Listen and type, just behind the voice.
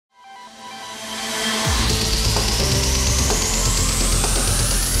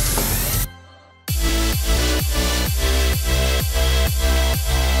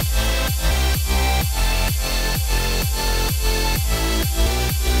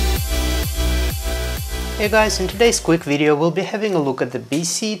Hey guys, in today's quick video we'll be having a look at the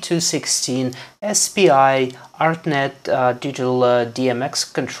BC-216 SPI Artnet digital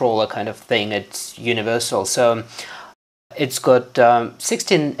DMX controller kind of thing. It's universal, so it's got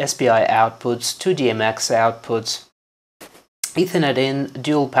 16 SPI outputs, 2 DMX outputs, Ethernet in,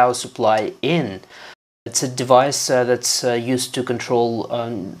 dual power supply in. It's a device that's used to control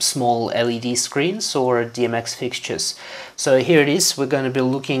small LED screens or DMX fixtures. So here it is. We're going to be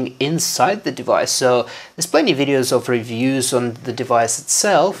looking inside the device. So there's plenty of videos of reviews on the device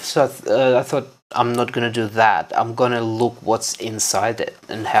itself. So I thought I'm not going to do that. I'm going to look what's inside it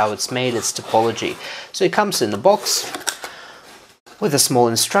and how it's made, its topology. So it comes in the box with a small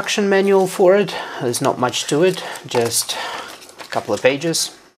instruction manual for it. There's not much to it, just a couple of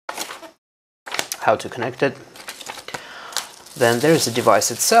pages. How to connect it. Then there's the device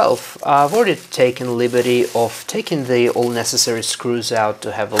itself. I've already taken liberty of taking the all necessary screws out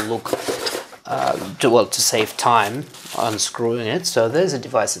to have a look, to save time unscrewing it. So there's the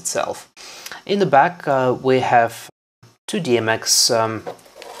device itself. In the back we have 2 DMX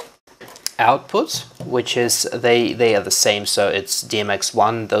outputs, which is they are the same. So it's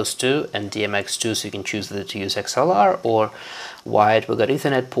DMX1, those two, and DMX2, so you can choose whether to use XLR or wired. We've got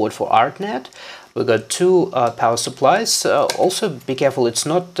Ethernet port for Artnet. We've got 2 power supplies. Also be careful, it's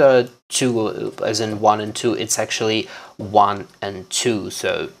not 2 as in 1 and 2, it's actually 1 and 2.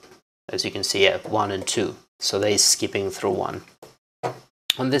 So as you can see, yeah, 1 and 2. So they're skipping through 1.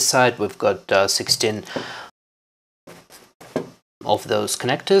 On this side we've got 16 of those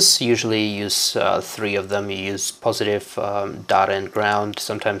connectors. Usually you use 3 of them. You use positive, data and ground.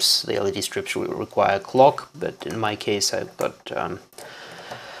 Sometimes the LED strips will require clock, but in my case I've got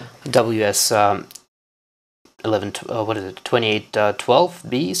WS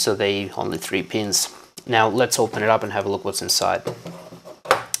 2812B, so they only 3 pins. Now let's open it up and have a look what's inside.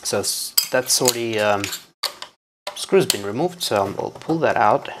 So that's already screw's been removed, so I'll pull that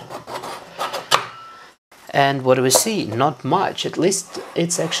out. And what do we see? Not much. At least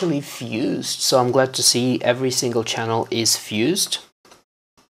it's actually fused, so I'm glad to see every single channel is fused.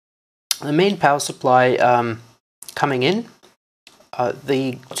 The main power supply coming in,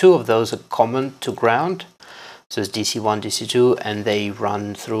 the 2 of those are common to ground, so it's DC1, DC2, and they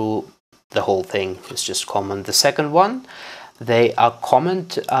run through the whole thing. It's just common. The second one, they are common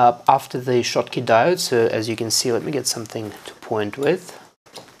after the Schottky diode. So as you can see, let me get something to point with.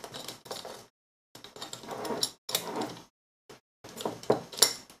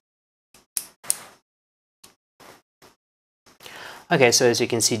 Okay, so as you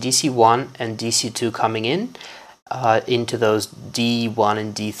can see, DC1 and DC2 coming in into those D1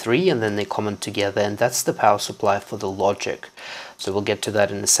 and D3, and then they come together, and that's the power supply for the logic. So we'll get to that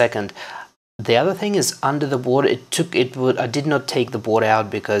in a second. The other thing is under the board, I did not take the board out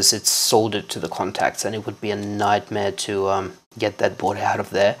because it's soldered to the contacts, and it would be a nightmare to get that board out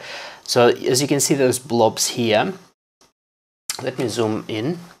of there. So as you can see, those blobs here, let me zoom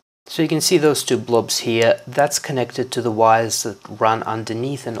in. So you can see those 2 blobs here, that's connected to the wires that run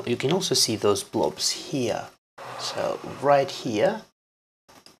underneath, and you can also see those blobs here. So right here,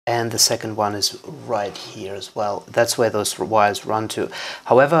 and the second one is right here as well. That's where those wires run to.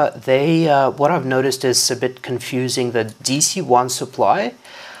 However, what I've noticed is a bit confusing. The DC1 supply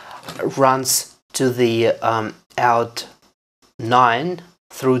runs to the out 9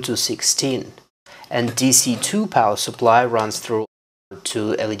 through to 16, and DC2 power supply runs through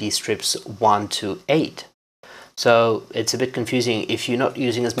to LED strips 1 to 8. So it's a bit confusing. If you're not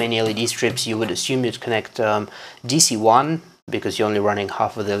using as many LED strips, you would assume you'd connect DC1 because you're only running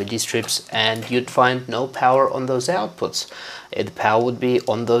half of the LED strips, and you'd find no power on those outputs. The power would be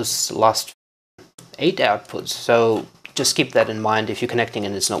on those last 8 outputs. So just keep that in mind. If you're connecting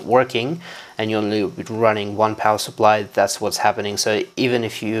and it's not working and you're only running 1 power supply, that's what's happening. So even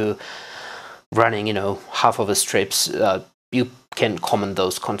if you're running, half of the strips, you can common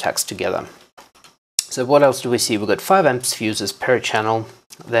those contacts together. So what else do we see? We've got 5 amps fuses per channel.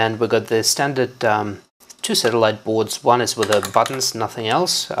 Then we've got the standard 2 satellite boards. One is with the buttons, nothing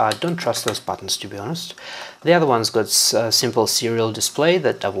else. I don't trust those buttons, to be honest. The other one's got a simple serial display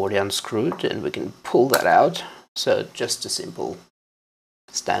that I've already unscrewed, and we can pull that out. So just a simple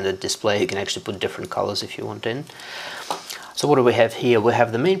standard display. You can actually put different colors if you want in. So what do we have here? We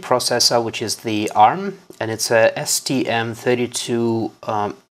have the main processor, which is the ARM, and it's a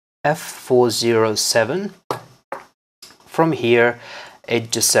STM32F407. From here,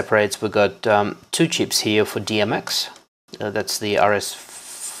 it just separates. We've got 2 chips here for DMX. That's the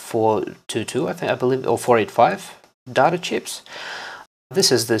RS422, I believe, or 485 data chips.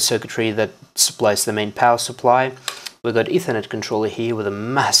 This is the circuitry that supplies the main power supply. We've got Ethernet controller here with a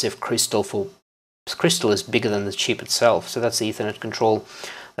massive crystal for crystal is bigger than the chip itself. So that's the Ethernet control.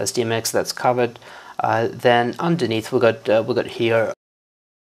 That's DMX, that's covered. Then underneath we got here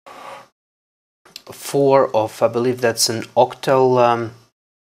 4 of, I believe that's an octal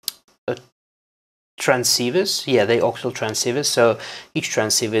transceivers. Yeah, they octal transceivers. So each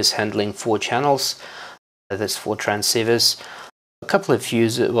transceiver is handling 4 channels. There's 4 transceivers, a couple of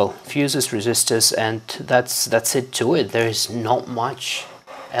fuses, resistors, and that's it to it. There is not much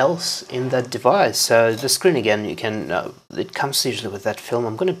else in that device. So the screen, again, you can it comes usually with that film.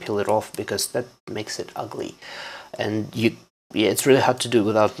 I'm going to peel it off because that makes it ugly, and it's really hard to do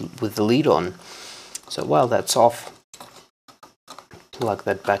with the lid on. So while that's off, plug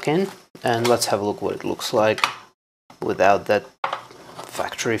that back in, and let's have a look what it looks like without that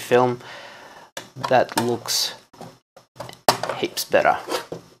factory film. That looks heaps better.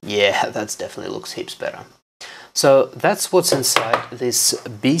 Yeah, that definitely looks heaps better. So that's what's inside this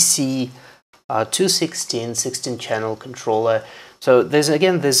BC-216 16-channel controller. So there's a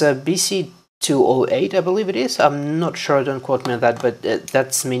BC-208, I believe it is. I'm not sure, don't quote me on that, but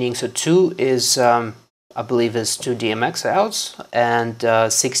that's meaning, so 2 is, I believe, is 2 DMX outs, and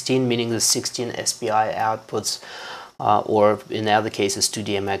 16 meaning the 16 SPI outputs, or in other cases 2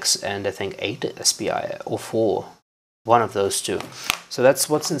 DMX and I think 8 SPI or 4, one of those 2. So that's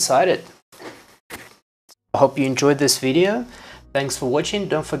what's inside it. I hope you enjoyed this video. Thanks for watching.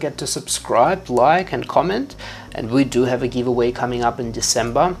 Don't forget to subscribe, like and comment. And we do have a giveaway coming up in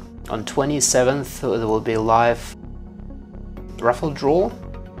December. On 27th there will be a live raffle draw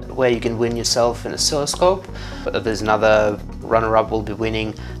where you can win yourself an oscilloscope. There's another runner-up will be winning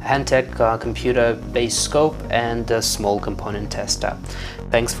a Handtech computer-based scope and a small component tester.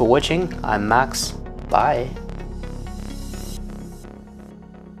 Thanks for watching. I'm Max. Bye.